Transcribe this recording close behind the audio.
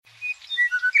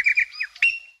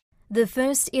The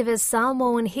first ever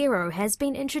Samoan hero has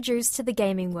been introduced to the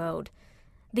gaming world.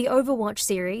 The Overwatch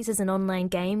series is an online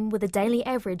game with a daily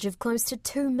average of close to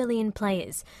 2 million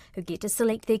players who get to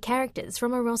select their characters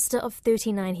from a roster of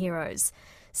 39 heroes.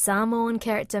 Samoan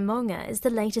character Maunga is the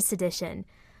latest addition.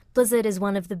 Blizzard is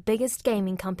one of the biggest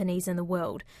gaming companies in the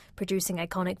world, producing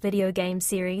iconic video game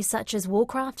series such as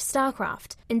Warcraft,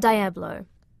 StarCraft, and Diablo.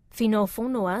 Fino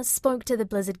Fonua spoke to the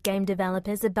Blizzard game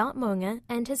developers about Maunga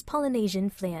and his Polynesian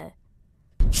flair.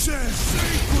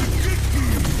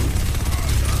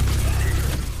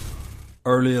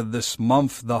 Earlier this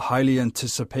month, the highly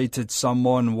anticipated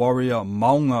Samoan warrior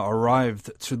Maunga arrived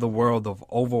to the world of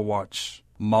Overwatch.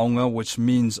 Maunga, which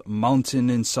means mountain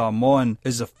in Samoan,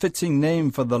 is a fitting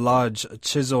name for the large,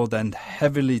 chiseled and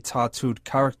heavily tattooed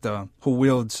character who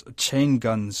wields chain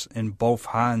guns in both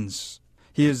hands.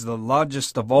 He is the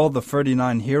largest of all the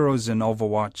 39 heroes in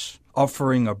Overwatch,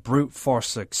 offering a brute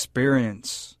force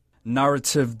experience.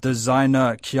 Narrative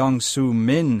designer Kyung-Soo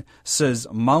Min says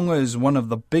Maunga is one of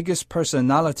the biggest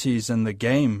personalities in the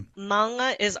game.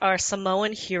 Maunga is our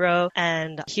Samoan hero,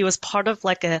 and he was part of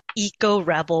like a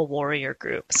eco-rebel warrior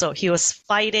group. So he was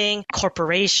fighting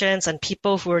corporations and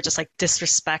people who were just like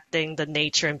disrespecting the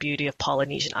nature and beauty of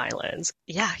Polynesian islands.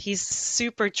 Yeah, he's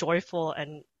super joyful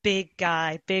and big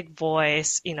guy, big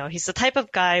voice. You know, he's the type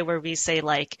of guy where we say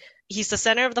like, he's the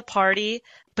center of the party,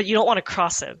 but you don't want to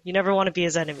cross him. You never want to be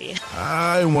his enemy.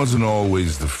 I wasn't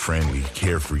always the friendly,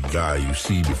 carefree guy you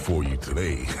see before you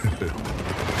today.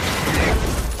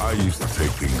 I used to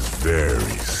take things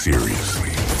very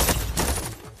seriously.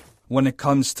 When it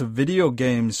comes to video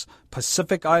games,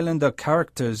 Pacific Islander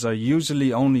characters are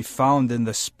usually only found in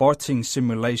the sporting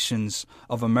simulations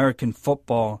of American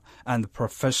football and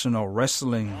professional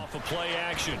wrestling. Off of play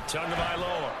action, tongue of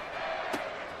Iloa.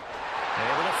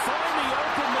 Able to find the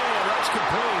open man. That's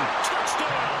complete.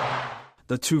 Touchdown.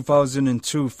 The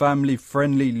 2002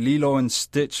 family-friendly Lilo and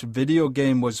Stitch video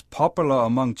game was popular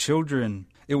among children.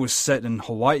 It was set in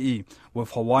Hawaii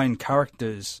with Hawaiian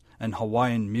characters and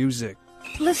Hawaiian music.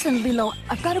 Listen, Lilo,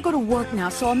 I've got to go to work now,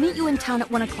 so I'll meet you in town at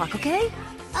 1 o'clock, okay?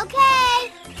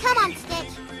 Okay. Come on, Stitch.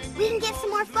 We can get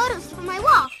some more photos for my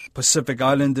wall. Pacific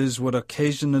Islanders would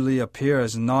occasionally appear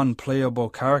as non-playable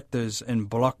characters in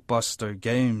blockbuster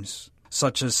games,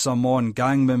 such as Samoan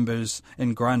gang members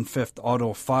in Grand Theft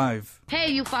Auto 5. Hey,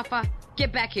 you Fafa,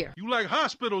 get back here. You like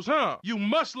hospitals, huh? You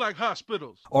must like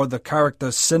hospitals. Or the character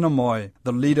Sinamoi,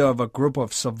 the leader of a group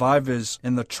of survivors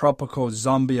in the tropical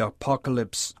zombie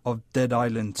apocalypse of Dead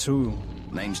Island 2.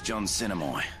 Name's John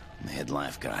Sinamoi, I'm the head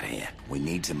lifeguard here. We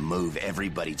need to move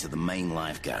everybody to the main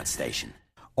lifeguard station.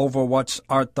 Overwatch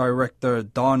art director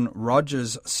Don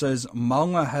Rogers says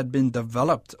Maunga had been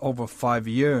developed over 5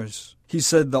 years. He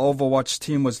said the Overwatch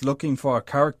team was looking for a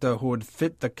character who would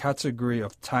fit the category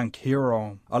of tank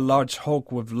hero, a large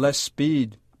Hulk with less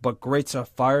speed but greater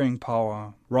firing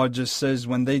power. Rogers says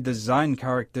when they design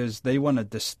characters, they want a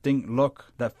distinct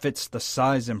look that fits the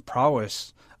size and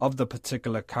prowess of the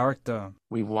particular character.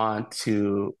 We want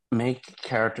to make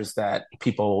characters that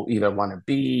people either want to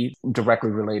be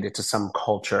directly related to some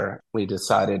culture. We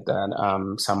decided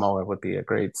that Samoa would be a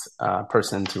great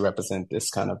person to represent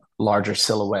this kind of larger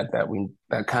silhouette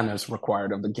that kind of is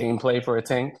required of the gameplay for a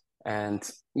tank. And,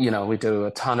 you know, we do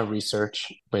a ton of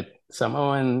research with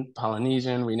Samoan,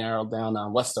 Polynesian. We narrowed down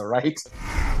on what's the right.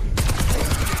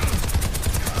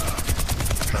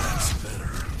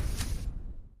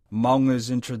 Maunga's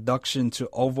introduction to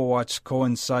Overwatch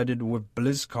coincided with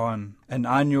BlizzCon, an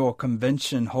annual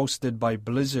convention hosted by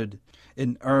Blizzard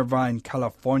in Irvine,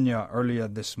 California earlier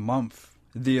this month.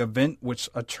 The event, which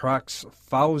attracts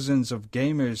thousands of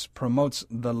gamers, promotes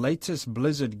the latest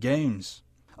Blizzard games.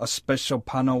 A special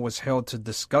panel was held to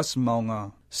discuss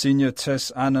Maunga. Senior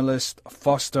test analyst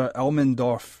Foster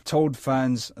Elmendorf told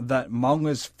fans that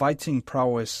Maunga's fighting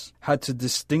prowess had to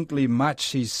distinctly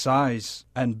match his size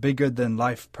and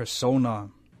bigger-than-life persona.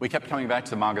 We kept coming back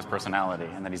to Maunga's personality,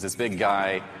 and that he's this big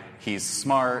guy, he's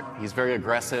smart, he's very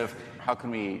aggressive. How can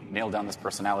we nail down this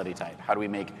personality type? How do we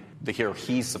make the hero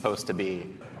he's supposed to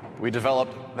be? We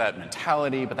developed that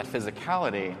mentality, but that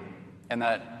physicality, and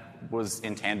that was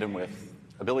in tandem with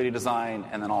ability design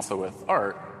and then also with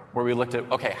art, where we looked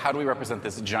at, okay, how do we represent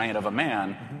this giant of a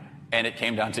man? And it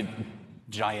came down to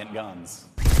giant guns.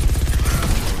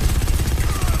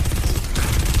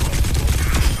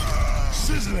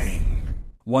 Sizzling.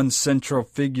 One central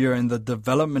figure in the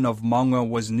development of Maunga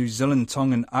was New Zealand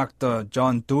Tongan actor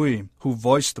John Dewey, who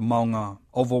voiced Maunga.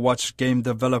 Overwatch game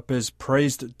developers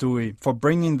praised Dewey for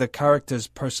bringing the character's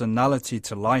personality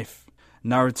to life.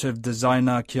 Narrative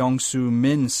designer Kyung-Soo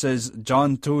Min says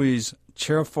John Dewey's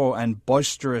cheerful and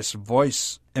boisterous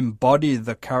voice embody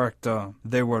the character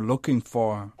they were looking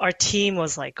for. Our team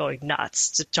was like going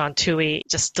nuts. John Tui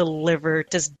just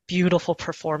delivered this beautiful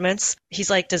performance.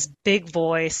 He's like this big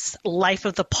voice, life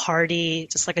of the party,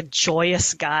 just like a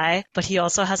joyous guy, but he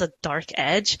also has a dark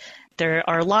edge. There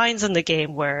are lines in the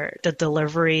game where the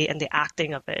delivery and the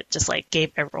acting of it just like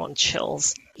gave everyone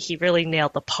chills. He really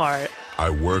nailed the part.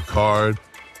 I work hard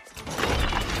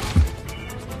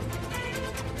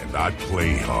and I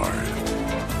play hard.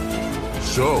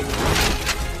 So,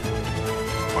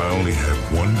 I only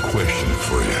have one question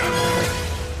for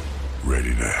you.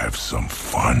 Ready to have some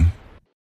fun?